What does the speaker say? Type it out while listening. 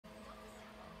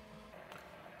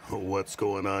What's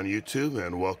going on YouTube,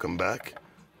 and welcome back.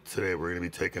 Today we're going to be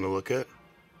taking a look at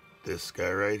this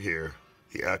guy right here,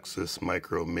 the Axis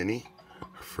Micro Mini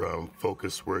from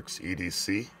Focusworks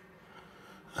EDC.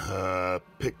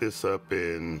 Picked this up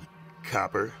in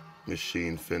copper,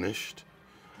 machine finished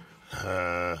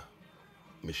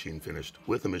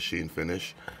with a machine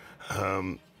finish.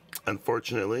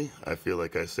 Unfortunately, I feel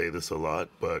like I say this a lot,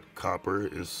 but copper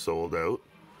is sold out.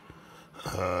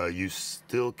 You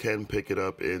still can pick it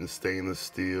up in stainless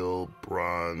steel,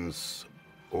 bronze,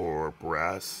 or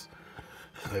brass.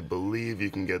 I believe you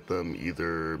can get them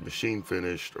either machine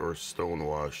finished or stone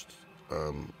washed.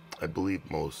 I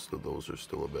believe most of those are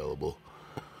still available.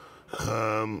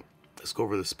 Let's go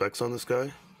over the specs on this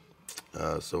guy.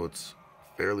 So it's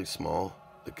fairly small.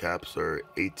 The caps are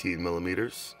 18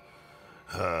 millimeters.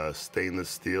 Stainless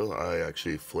steel. I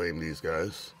actually flame these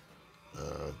guys.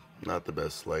 Not the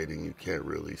best lighting, you can't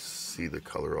really see the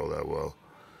color all that well,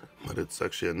 but it's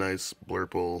actually a nice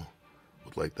blurple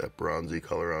with like that bronzy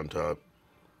color on top.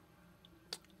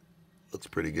 Looks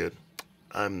pretty good.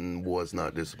 I was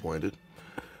not disappointed.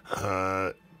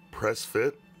 Press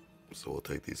fit, so we'll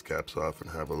take these caps off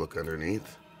and have a look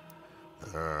underneath.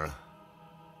 And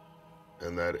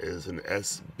that is an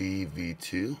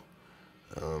SBV2.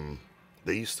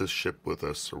 They used to ship with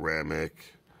a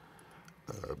ceramic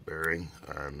bearing,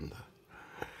 and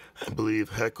I believe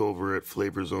Heck over at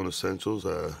Flavor Zone Essentials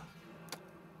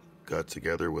got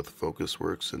together with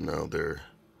Focusworks, and now they're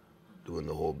doing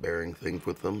the whole bearing thing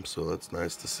with them, so that's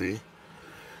nice to see.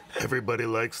 Everybody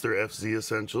likes their FZ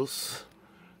Essentials.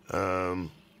 And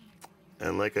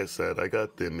like I said, I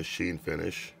got the machine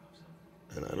finish,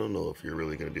 and I don't know if you're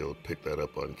really going to be able to pick that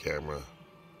up on camera,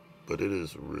 but it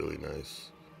is really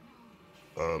nice.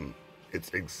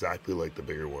 It's exactly like the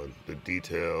bigger one. The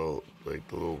detail, like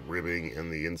the little ribbing in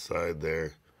the inside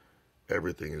there,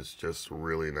 everything is just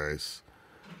really nice.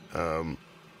 And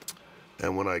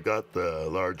when I got the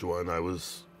large one, the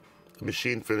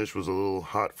machine finish was a little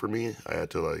hot for me. I had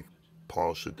to like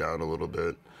polish it down a little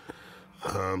bit.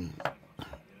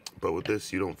 But with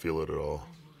this, you don't feel it at all.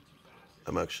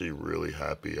 I'm actually really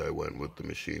happy I went with the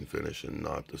machine finish and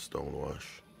not the stone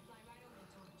wash.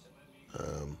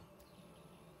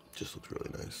 Just looks really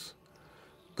nice.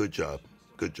 Good job.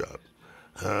 Good job.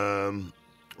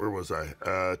 Where was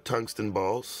I? Tungsten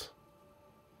balls.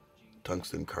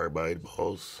 Tungsten carbide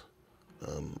balls.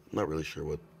 Not really sure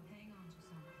what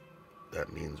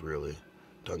that means, really.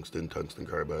 Tungsten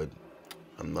carbide.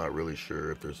 I'm not really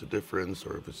sure if there's a difference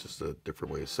or if it's just a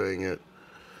different way of saying it.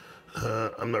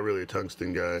 I'm not really a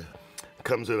tungsten guy. It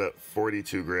comes in at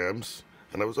 42 grams.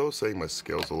 And I was always saying my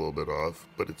scale's a little bit off,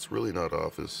 but it's really not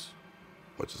off as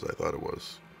much as I thought it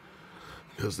was,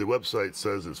 because the website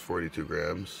says it's 42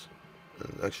 grams,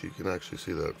 and actually you can actually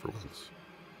see that for once,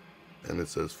 and it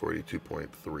says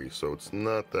 42.3, so it's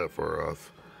not that far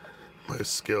off. My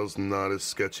scale's not as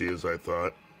sketchy as I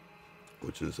thought,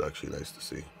 which is actually nice to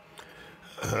see.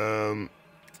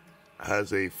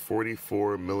 Has a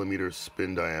 44 millimeter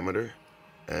spin diameter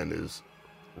and is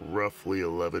roughly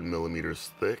 11 millimeters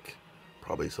thick,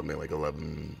 probably something like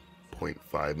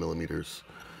 11.5 millimeters.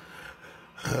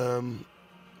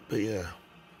 But yeah,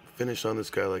 finish on this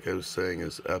guy, like I was saying,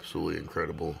 is absolutely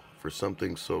incredible. For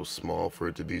something so small, for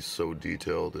it to be so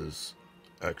detailed is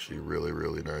actually really,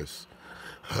 really nice.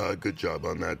 Good job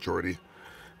on that, Jordy.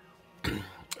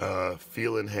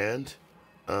 Feel in hand,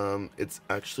 it's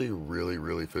actually really,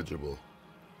 really fidgetable.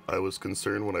 I was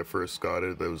concerned when I first got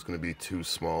it that it was going to be too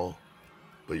small,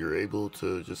 but you're able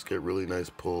to just get really nice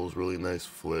pulls, really nice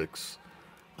flicks.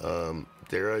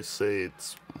 Dare I say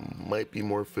it might be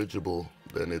more fidgetable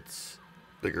than its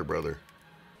bigger brother.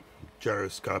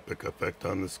 Gyroscopic effect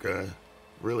on this guy.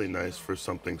 Really nice for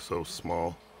something so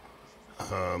small.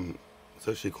 It's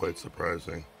actually quite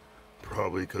surprising.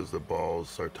 Probably because the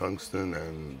balls are tungsten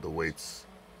and the weight's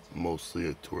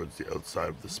mostly towards the outside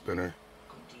of the spinner.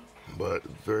 But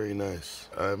very nice.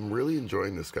 I'm really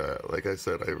enjoying this guy. Like I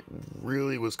said, I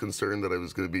really was concerned that I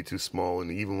was going to be too small, and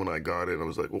even when I got it, I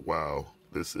was like, wow,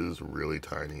 this is really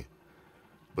tiny.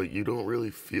 But you don't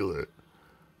really feel it.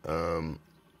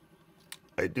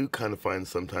 I do kind of find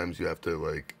sometimes you have to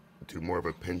like do more of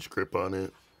a pinch grip on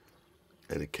it,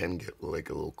 and it can get like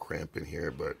a little cramp in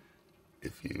here, but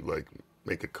if you like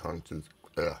make a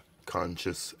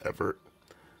conscious effort,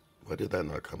 why did that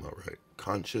not come out right?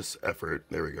 Conscious effort,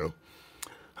 there we go,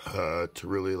 to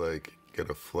really like get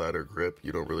a flatter grip,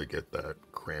 you don't really get that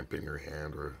cramp in your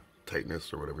hand or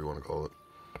tightness or whatever you want to call it.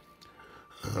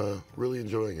 Really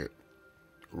enjoying it.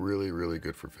 Really, really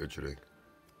good for fidgeting.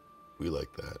 We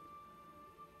like that.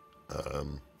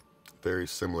 Very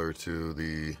similar to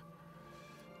the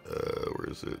Where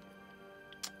is it?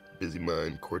 Busy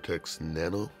Mind Cortex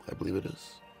Nano, I believe it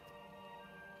is.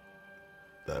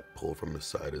 That pull from the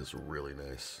side is really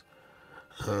nice.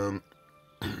 Don't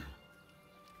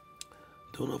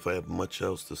know if I have much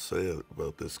else to say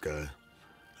about this guy.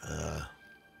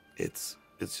 It's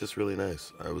just really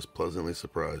nice. I was pleasantly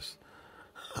surprised.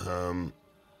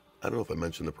 I don't know if I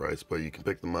mentioned the price, but you can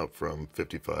pick them up from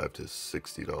 $55 to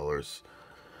 $60.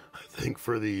 I think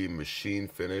for the machine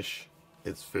finish,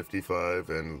 it's $55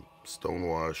 and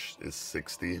stonewash is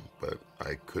 $60, but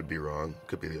I could be wrong.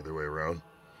 Could be the other way around.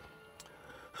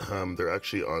 They're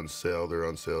actually on sale. They're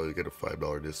on sale. You get a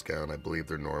 $5 discount. I believe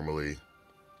they're normally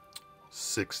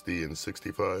 $60 and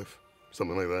 $65,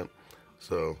 something like that.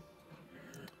 So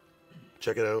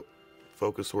check it out.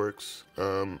 Focusworks.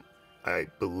 I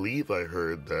believe I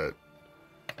heard that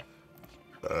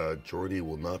Jordy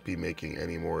will not be making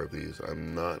any more of these.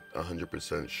 I'm not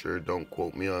 100% sure. Don't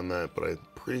quote me on that, but I'm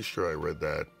pretty sure I read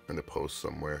that in a post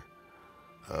somewhere,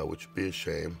 which would be a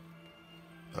shame.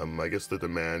 I guess the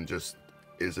demand just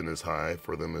isn't as high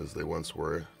for them as they once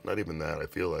were. Not even that. I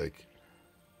feel like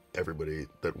everybody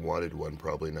that wanted one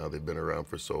probably now, they've been around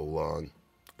for so long,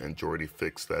 and Jordy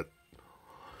fixed that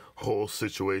whole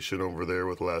situation over there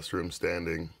with Last Room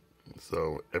Standing.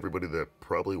 So everybody that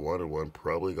probably wanted one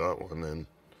probably got one, and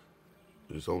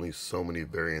there's only so many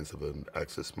variants of an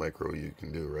Axis Micro you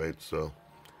can do, right? So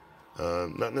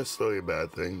not necessarily a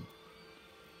bad thing.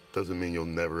 Doesn't mean you'll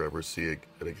never ever see it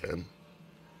again.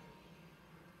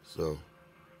 So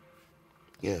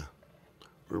yeah,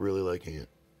 we're really liking it.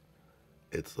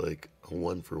 It's like a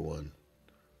 1-for-1.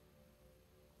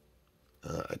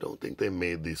 I don't think they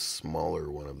made the smaller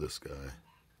one of this guy.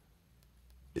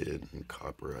 Did in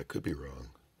copper. I could be wrong,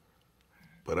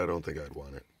 but I don't think I'd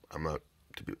want it. I'm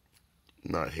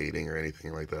not hating or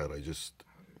anything like that.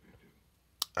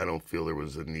 I don't feel there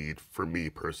was a need for me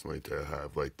personally to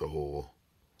have like the whole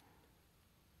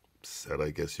set,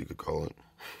 I guess you could call it.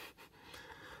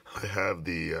 I have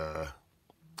the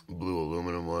blue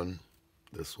aluminum one,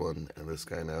 this one, and this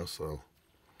guy now, so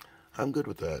I'm good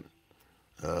with that.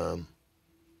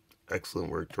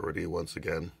 Excellent work, Jordy, once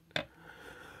again.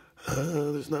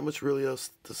 There's not much really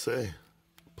else to say.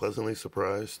 Pleasantly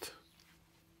surprised.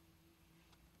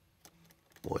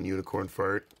 One unicorn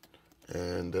fart.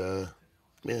 And,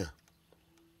 yeah.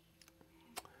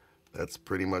 That's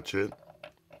pretty much it.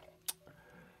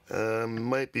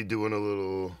 Might be doing a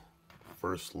little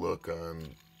first look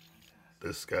on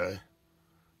this guy,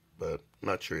 but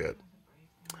not sure yet.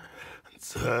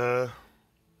 It's,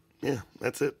 yeah,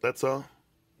 that's it. That's all.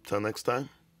 Till next time.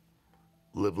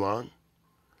 Live long.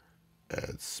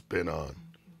 And spin on.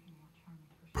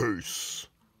 Peace.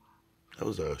 That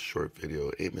was a short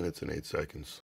video, 8 minutes and 8 seconds.